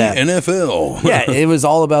about that. NFL. Yeah, it was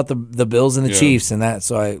all about the Bills and the Yeah. Chiefs and that.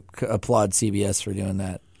 So I applaud CBS for doing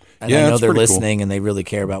that. And Yeah, I know it's they're pretty cool. listening and they really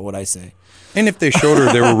care about what I say. And if they showed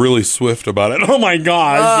her, they were really swift about it. Oh my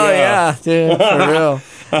gosh! Oh yeah, dude, for real.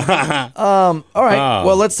 All right.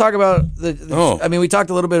 Well, let's talk about the. Oh. I mean, we talked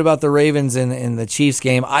a little bit about the Ravens and the Chiefs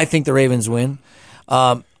game. I think the Ravens win,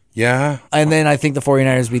 Yeah. and then I think the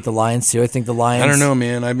 49ers beat the Lions too. I think the Lions. I don't know,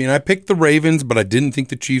 man. I mean, I picked the Ravens, but I didn't think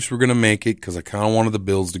the Chiefs were going to make it because I kind of wanted the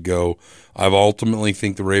Bills to go. I ultimately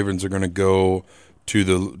think the Ravens are going to go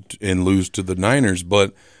and lose to the Niners,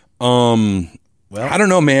 but I don't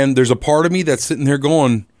know, man. There's a part of me that's sitting there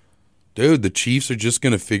going, dude, the Chiefs are just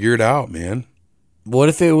going to figure it out, man. What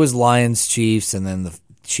if it was Lions Chiefs and then the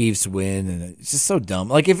Chiefs win? And it's just so dumb.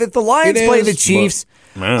 Like if the Lions It play is, the Chiefs,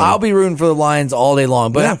 but, man. I'll be rooting for the Lions all day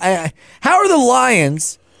long. But how are the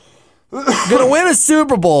Lions going to win a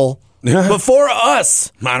Super Bowl before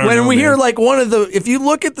us? I don't when know, we hear man. like one of the, if you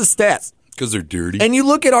look at the stats Because they're dirty. and you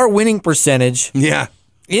look at our winning percentage yeah.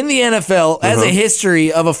 in the NFL as a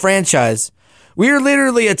history of a franchise, we are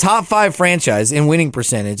literally a top 5 franchise in winning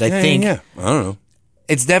percentage. I think Yeah. I don't know.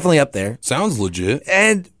 it's definitely up there. Sounds legit.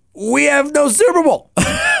 And we have no Super Bowl.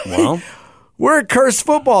 Well, We're a cursed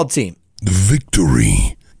football team. The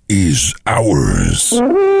victory is ours.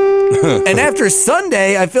 And after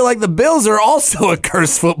Sunday, I feel like the Bills are also a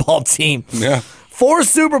cursed football team. yeah. 4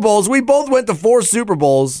 Super Bowls. We both went to 4 Super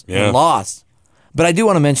Bowls Yeah. and lost. But I do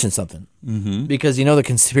want to mention something. Because you know the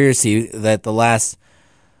conspiracy that the last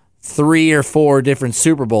 3 or 4 different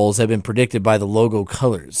Super Bowls have been predicted by the logo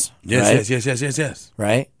colors. Yes, right? yes.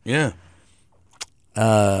 Right? Yeah.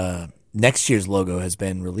 Next year's logo has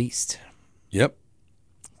been released. Yep.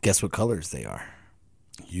 Guess what colors they are?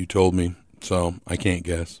 You told me, so I can't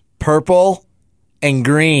guess. Purple and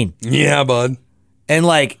green. Yeah, bud. And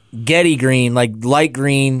like Getty green, like light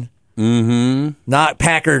green. Mm-hmm. Not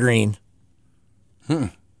Packer green.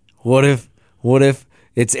 What if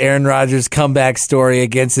it's Aaron Rodgers' comeback story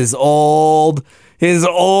against his old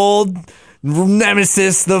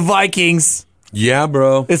nemesis, the Vikings? Yeah,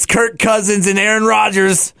 bro. It's Kirk Cousins and Aaron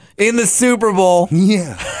Rodgers in the Super Bowl.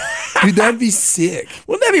 Yeah. Dude, that'd be sick.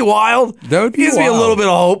 Wouldn't that be wild? That would be Gives me a wild. little bit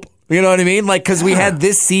of hope. You know what I mean? Like, because we had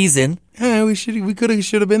this season. Yeah, we should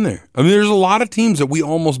have been there. I mean, there's a lot of teams that we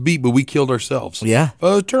almost beat, but we killed ourselves. Yeah.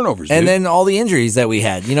 Turnovers. And dude. then all the injuries that we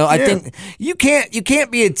had. You know, I think you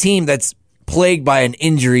can't be a team that's plagued by an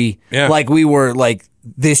injury like we were like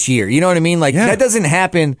this year. You know what I mean? Like that doesn't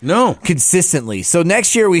happen consistently. So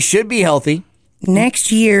next year we should be healthy.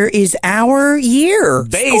 Next year is our year.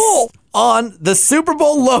 Based on the Super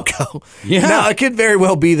Bowl logo. Yeah. Now it could very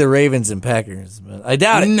well be the Ravens and Packers, but I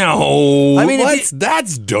doubt it. No. I mean, if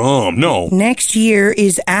that's dumb. No. Next year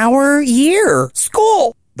is our year.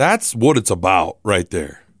 School. That's what it's about right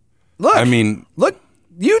there. Look, I mean, look,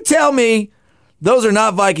 you tell me those are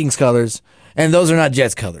not Vikings colors and those are not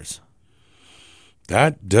Jets colors.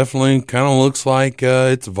 that definitely kind of looks like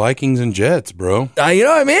it's Vikings and Jets, bro. You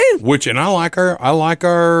know what I mean? Which, and I like how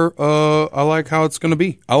it's going to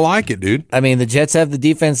be. I like it, dude. I mean, the Jets have the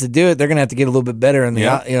defense to do it. They're going to have to get a little bit better and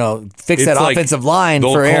fix that It's like offensive line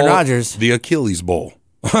they'll for Aaron call it Rodgers. the Achilles Bowl.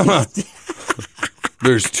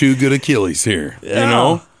 There's 2 good Achilles here. You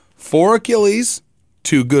know, 4 Achilles,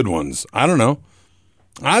 2 good ones. I don't know.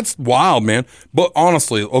 That's wild, man. But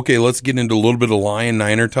honestly, okay, let's get into a little bit of Lion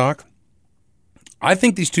Niner talk. I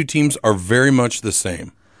think these 2 teams are very much the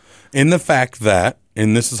same in the fact that,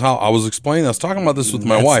 and this is how I was explaining. I was talking about this with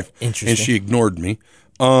my wife, interesting. and she ignored me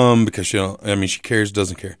because she cares,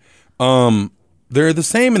 doesn't care. They're the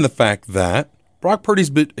same in the fact that Brock Purdy's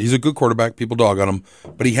he's a good quarterback. People dog on him,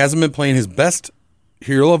 but he hasn't been playing his best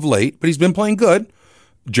here of late. But he's been playing good.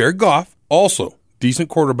 Jared Goff, also decent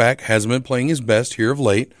quarterback, hasn't been playing his best here of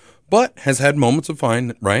late, but has had moments of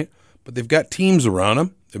fine, right? But they've got teams around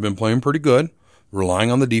him. They've been playing pretty good, relying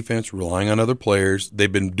on the defense, relying on other players.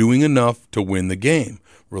 They've been doing enough to win the game,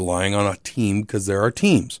 relying on a team because there are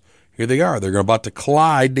teams. Here they are. They're about to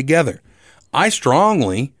collide together. I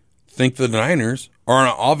strongly think the Niners are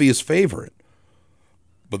an obvious favorite.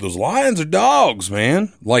 But those Lions are dogs,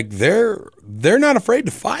 man. Like, they're not afraid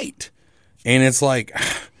to fight. And it's like,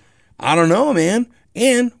 I don't know, man.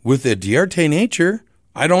 And with the Diarte nature,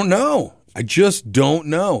 I don't know. I just don't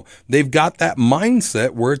know. They've got that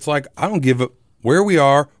mindset where it's like, I don't give a where we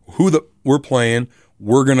are, we're playing.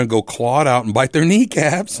 We're going to go claw it out and bite their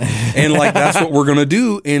kneecaps. And, like, that's what we're going to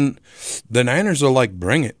do. And the Niners are like,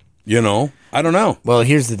 bring it. You know? I don't know. Well,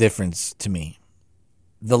 here's the difference to me.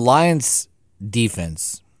 The Lions'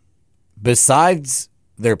 defense, besides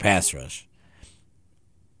their pass rush,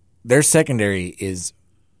 their secondary is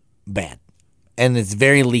bad. And it's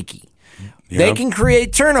very leaky. Yeah. They can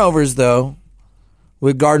create turnovers, though,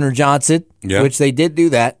 with Gardner Johnson, which they did do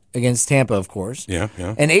that against Tampa, of course. Yeah.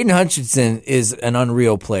 And Aiden Hutchinson is an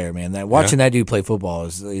unreal player, man. Watching that dude play football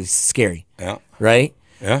is scary. Yeah. Right?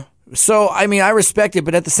 Yeah. So, I mean, I respect it,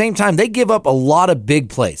 but at the same time, they give up a lot of big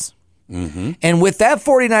plays. Mm-hmm. And with that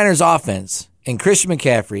 49ers offense and Christian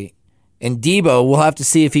McCaffrey and Debo, we'll have to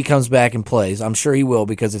see if he comes back and plays. I'm sure he will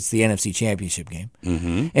because it's the NFC Championship game.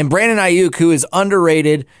 Mm-hmm. And Brandon Ayuk, who is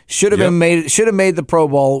underrated, should have made the Pro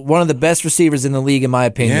Bowl, one of the best receivers in the league, in my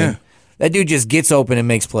opinion. Yeah. That dude just gets open and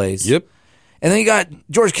makes plays. Yep. And then you got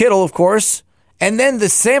George Kittle, of course. And then the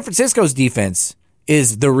San Francisco's defense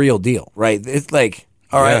is the real deal, right? It's like,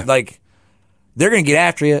 all right, like they're going to get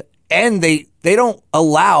after you, and they don't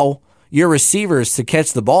allow your receivers to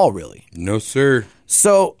catch the ball, really. No, sir.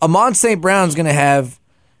 So Amon St. Brown's going to have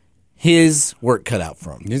his work cut out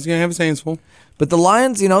for him. He's going to have his hands full. But the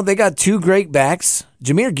Lions, they got two great backs.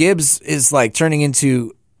 Jameer Gibbs is like turning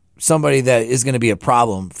into somebody that is going to be a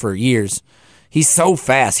problem for years. He's so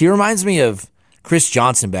fast. He reminds me of Chris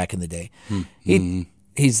Johnson back in the day.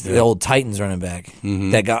 He's the old Titans running back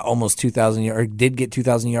that got almost 2,000 yards, or did get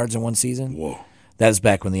 2,000 yards in one season. Whoa. That's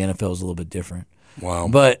back when the NFL was a little bit different. Wow.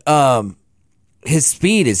 But his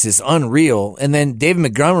speed is just unreal. And then David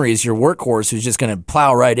Montgomery is your workhorse who's just going to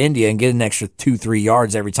plow right into you and get an extra 2-3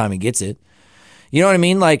 yards every time he gets it. You know what I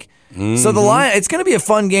mean? Like, so the Lions, it's going to be a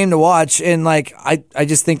fun game to watch. And, like, I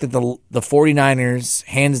just think that the 49ers,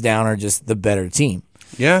 hands down, are just the better team.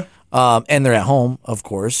 Yeah. And they're at home, of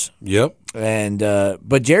course. Yep. And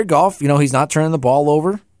but Jared Goff, he's not turning the ball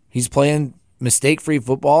over. He's playing mistake-free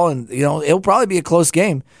football, and it'll probably be a close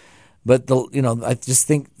game. But I just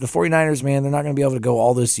think the 49ers, man, they're not going to be able to go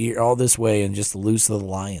all this way and just lose to the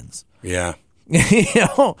Lions. Yeah.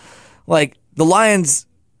 Like the Lions,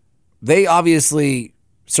 they obviously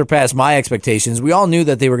surpassed my expectations. We all knew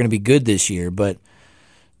that they were going to be good this year, but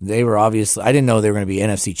they were obviously, I didn't know they were going to be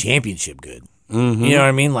NFC Championship good. Mm-hmm. You know what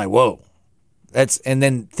I mean? Like, whoa. And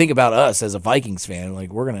then think about us as a Vikings fan.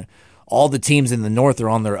 Like, all the teams in the North are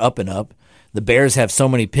on their up and up. The Bears have so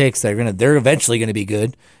many picks that they're eventually going to be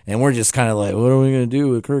good, and we're just kind of like, what are we going to do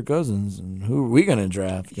with Kirk Cousins, and who are we going to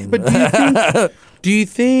draft? But do you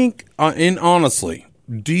think, and honestly,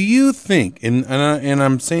 do you think, and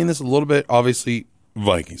I'm saying this a little bit, obviously,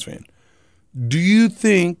 Vikings fan, do you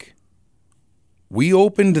think we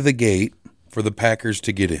opened the gate for the Packers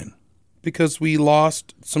to get in because we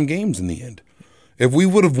lost some games in the end? If we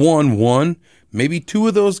would have won one, maybe two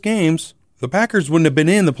of those games, the Packers wouldn't have been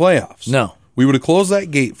in the playoffs. No. We would have closed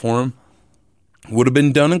that gate for them. Would have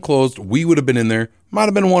been done and closed. We would have been in there. Might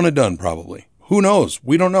have been one and done, probably. Who knows?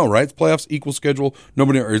 We don't know, right? It's playoffs, equal schedule.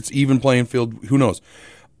 Or it's even playing field. Who knows?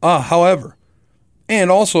 However,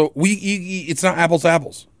 and also, it's not apples to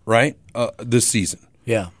apples, right? This season.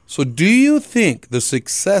 Yeah. So do you think the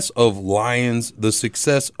success of Lions, the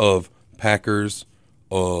success of Packers,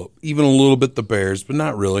 even a little bit the Bears, but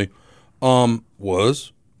not really,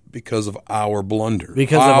 was because of our blunder?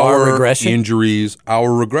 Because of our regression? Injuries,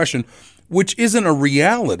 our regression, which isn't a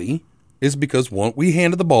reality, is because, one, we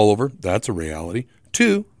handed the ball over. That's a reality.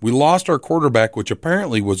 Two, we lost our quarterback, which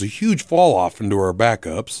apparently was a huge fall off into our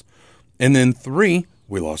backups. And then three,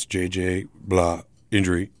 we lost JJ, blah,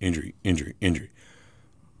 injury.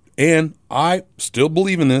 And I still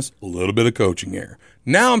believe in this, a little bit of coaching error.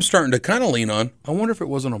 Now I'm starting to kind of lean on, I wonder if it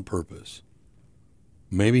wasn't on purpose.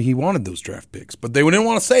 Maybe he wanted those draft picks, but they didn't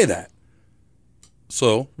want to say that.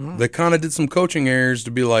 So they kind of did some coaching errors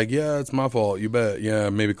to be like, yeah, it's my fault. You bet. Yeah,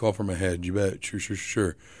 maybe call from ahead. You bet.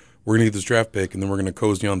 Sure. We're going to get this draft pick, and then we're going to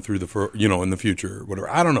cozy on through in the future or whatever.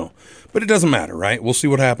 I don't know. But it doesn't matter, right? We'll see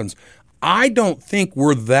what happens. I don't think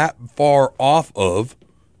we're that far off of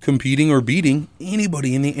competing or beating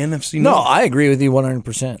anybody in the NFC North. No, I agree with you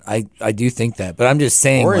 100%. I do think that, but I'm just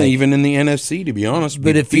saying, or even in the NFC, to be honest.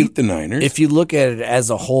 But if you beat the Niners, if you look at it as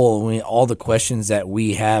a whole, all the questions that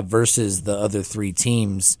we have versus the other three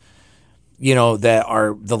teams, that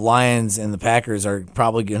are the Lions and the Packers are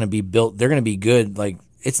probably going to be built. They're going to be good. Like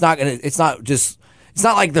it's not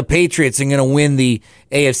like the Patriots are going to win the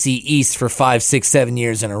AFC East for 5, 6, 7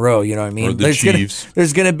 years in a row. You know what I mean? Or the Chiefs.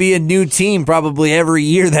 There's going to be a new team probably every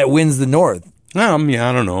year that wins the North. Yeah,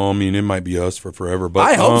 I don't know. I mean, it might be us for forever, but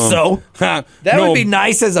I hope so. That would be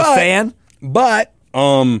nice as a fan. But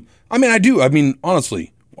I mean, I do. I mean,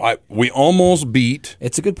 honestly, we almost beat.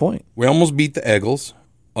 It's a good point. We almost beat the Eagles.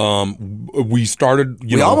 We started.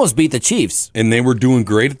 We almost beat the Chiefs, and they were doing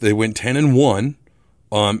great. They went 10-1,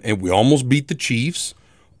 and we almost beat the Chiefs.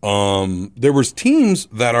 There was teams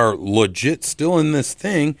that are legit still in this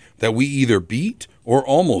thing that we either beat or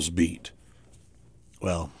almost beat.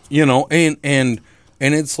 Well, and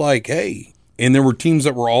it's like, hey, and there were teams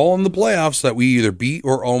that were all in the playoffs that we either beat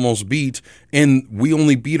or almost beat, and we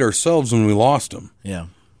only beat ourselves when we lost them. Yeah.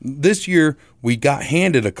 This year we got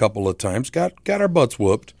handed a couple of times, got our butts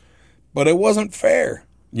whooped, but it wasn't fair.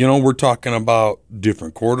 We're talking about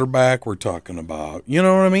different quarterback. We're talking about, you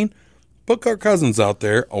know what I mean? Put Kirk Cousins out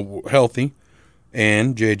there, healthy,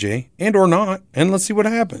 and JJ, and or not, and let's see what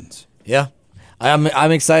happens. Yeah.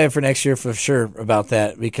 I'm excited for next year for sure about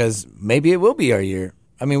that because maybe it will be our year.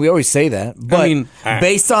 I mean, we always say that, but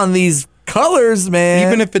based on these colors, man.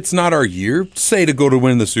 Even if it's not our year, say to go to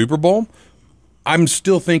win the Super Bowl, I'm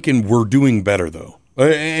still thinking we're doing better though,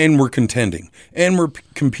 and we're contending, and we're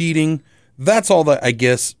competing. That's all that I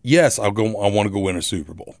guess. Yes, I want to go win a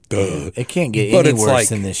Super Bowl. Duh. It can't get any worse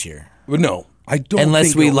than this year. No, I don't.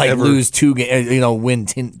 Unless we lose 2 games,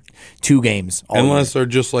 win 2 games. Unless they're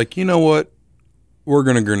just like, you know what, we're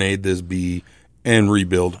gonna grenade this B and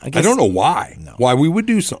rebuild. I don't know why. No. Why we would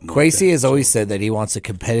do something. Quasey has always said that he wants a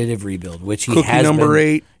competitive rebuild, which he has number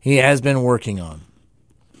 8. He has been working on.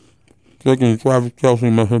 Second, Travis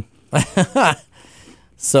Kelce method.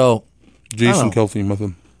 So, Jason Kelce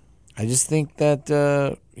method. I just think that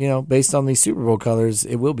based on these Super Bowl colors,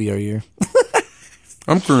 it will be our year.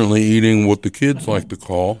 I'm currently eating what the kids like to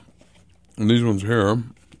call, and these ones here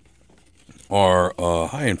are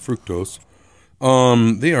high in fructose.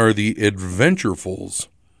 They are the Adventurefuls,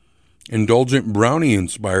 indulgent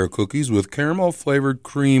brownie-inspired cookies with caramel-flavored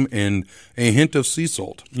cream and a hint of sea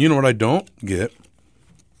salt. You know what I don't get?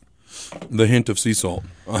 The hint of sea salt.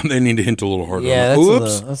 They need to hint a little harder. Yeah,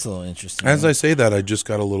 that's a little interesting. As I say that, I just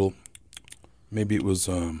got a little. Maybe it was.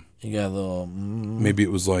 You got a little. Maybe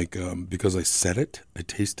it was like because I said it, I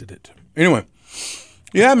tasted it. Anyway,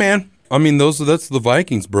 yeah, man. I mean, that's the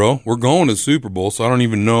Vikings, bro. We're going to Super Bowl, so I don't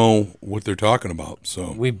even know what they're talking about.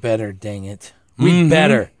 So we better, dang it, we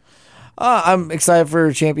better. I'm excited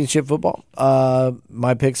for championship football.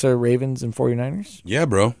 My picks are Ravens and 49ers. Yeah,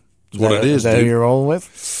 bro. That's what it is. Is that dude. who you're rolling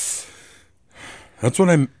with?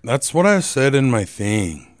 That's what I said in my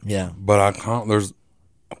thing. Yeah, but I kind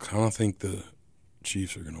of think the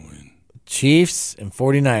Chiefs are going to win. Chiefs and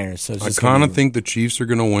 49ers. So I kind of think the Chiefs are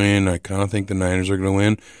going to win. I kind of think the Niners are going to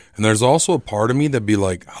win. And there's also a part of me that'd be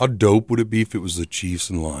like, how dope would it be if it was the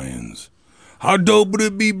Chiefs and Lions? How dope would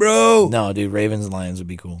it be, bro? No, dude, Ravens and Lions would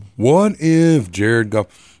be cool. What if Jared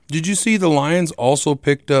Goff? Did you see the Lions also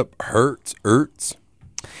picked up Ertz?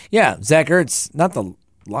 Yeah, Zach Ertz, not the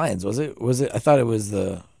Lions, was it? I thought it was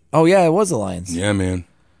the. Oh yeah, it was the Lions. Yeah, man.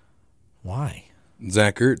 Why?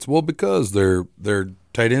 Zach Ertz. Well, because their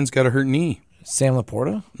tight end's got a hurt knee. Sam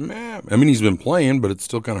Laporta? Yeah, I mean he's been playing, but it's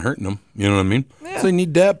still kind of hurting him. You know what I mean? Yeah. So they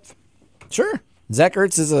need depth. Sure. Zach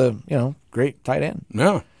Ertz is a great tight end.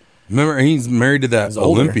 Yeah. Remember he's married to that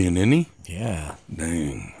Olympian, isn't he? Yeah.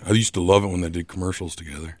 Dang. I used to love it when they did commercials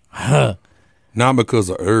together. Not because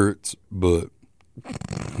of Ertz, but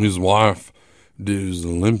his wife was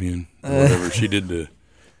an Olympian or whatever. She did the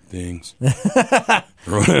things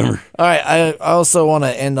or whatever. All right. I also want to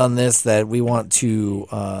end on this that we want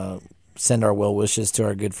to send our well wishes to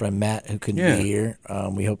our good friend Matt, who couldn't be here.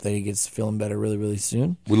 We hope that he gets feeling better really, really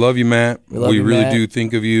soon. We love you, Matt. We really Matt. do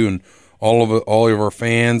think of you and all of our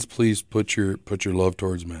fans. Please put your love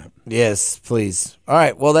towards Matt. Yes, please. All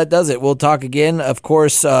right. Well, that does it. We'll talk again, of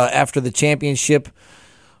course, after the championship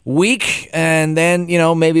week, and then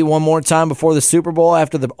maybe one more time before the Super Bowl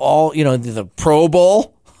after the Pro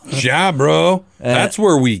Bowl. Yeah, bro. That's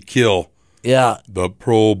where we kill. Yeah. The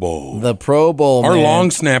Pro Bowl. The Pro Bowl, Our man. long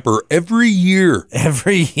snapper every year.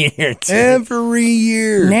 Every year, too. Every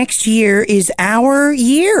year. Next year is our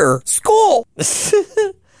year. School.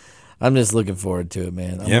 I'm just looking forward to it,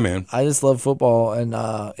 man. Yeah, man. I just love football, and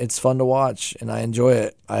it's fun to watch, and I enjoy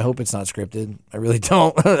it. I hope it's not scripted. I really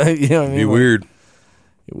don't. You know what I mean? It'd be weird.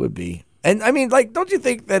 It would be. And, I mean, don't you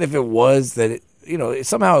think that if it was, that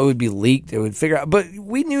somehow it would be leaked, it would figure out. But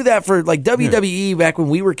we knew that for, WWE back when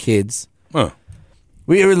we were kids. Huh.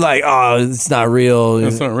 We were like, oh, it's not real.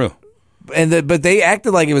 That's not real. But they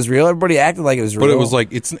acted like it was real. Everybody acted like it was real. But it was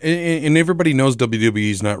like and everybody knows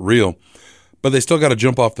WWE's not real, but they still got to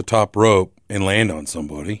jump off the top rope and land on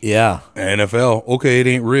somebody. Yeah. NFL, okay, it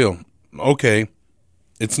ain't real. Okay,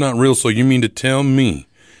 it's not real. So you mean to tell me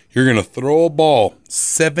you're gonna throw a ball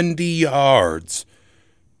 70 yards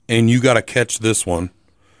and you got to catch this one,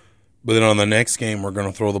 but then on the next game we're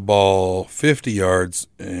gonna throw the ball 50 yards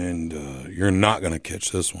and you're not gonna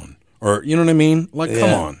catch this one, or you know what I mean? Like,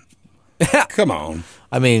 come on. Come on.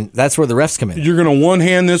 I mean, that's where the refs come in. You're going to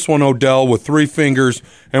one-hand this one, Odell, with 3 fingers,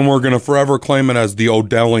 and we're going to forever claim it as the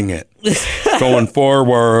Odelling it. Going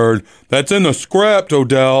forward. That's in the script,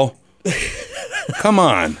 Odell. Come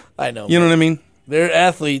on. I know. You know what I mean? They're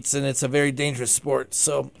athletes, and it's a very dangerous sport.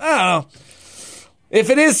 So, I don't know.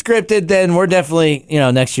 If it is scripted, then we're definitely,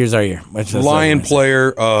 next year's our year. Lion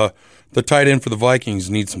player, the tight end for the Vikings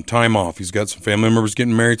needs some time off. He's got some family members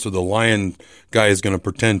getting married, so the Lion guy is going to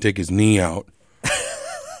pretend to take his knee out.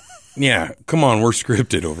 Yeah, come on, we're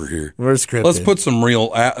scripted over here. We're scripted. Let's put some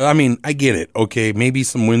real. I mean, I get it. Okay, maybe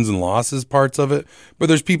some wins and losses parts of it, but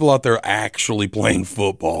there's people out there actually playing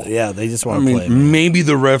football. Yeah, they just want to play. Maybe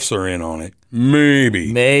the refs are in on it.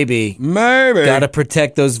 Maybe. Got to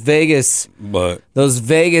protect those Vegas lines,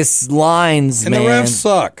 and man. the refs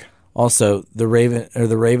suck. Also, the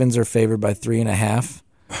Ravens are favored by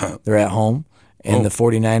 3.5. They're at home, and the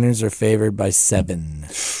 49ers are favored by 7.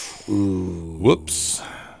 Ooh. Whoops.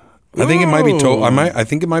 I think it might be. I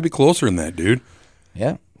think it might be closer than that, dude.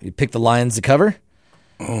 Yeah, you pick the Lions to cover.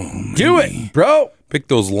 Do it, bro. Pick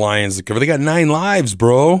those Lions to cover. They got 9 lives,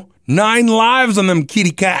 bro. 9 lives on them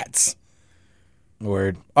kitty cats.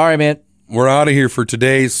 Word. All right, man. We're out of here for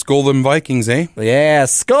today's Skull Them Vikings, eh? Yeah,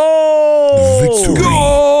 Skull! Victory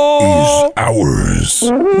is ours.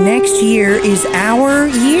 Next year is our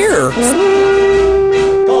year.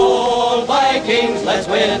 Skol Vikings, let's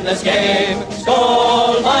win this game.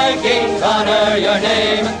 Skol Vikings, honor your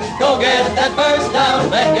name. Go get that first down,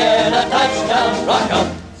 then get a touchdown. Rock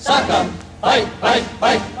 'em, sock 'em, fight, fight,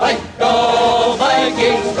 fight, fight. Go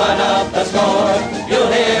Vikings, run up the score. You'll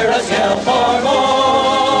hear us yell for more.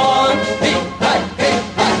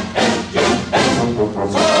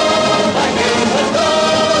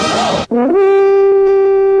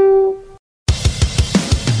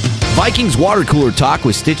 Vikings Water Cooler Talk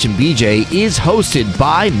with Stitch and BJ is hosted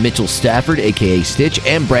by Mitchell Stafford, a.k.a. Stitch,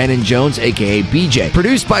 and Brandon Jones, a.k.a. BJ.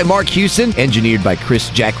 Produced by Mark Houston, engineered by Chris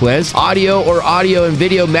Jacquez. Audio and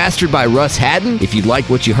video mastered by Russ Haddon. If you like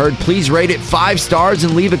what you heard, please rate it 5 stars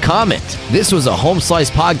and leave a comment. This was a Home Slice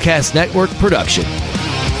Podcast Network production.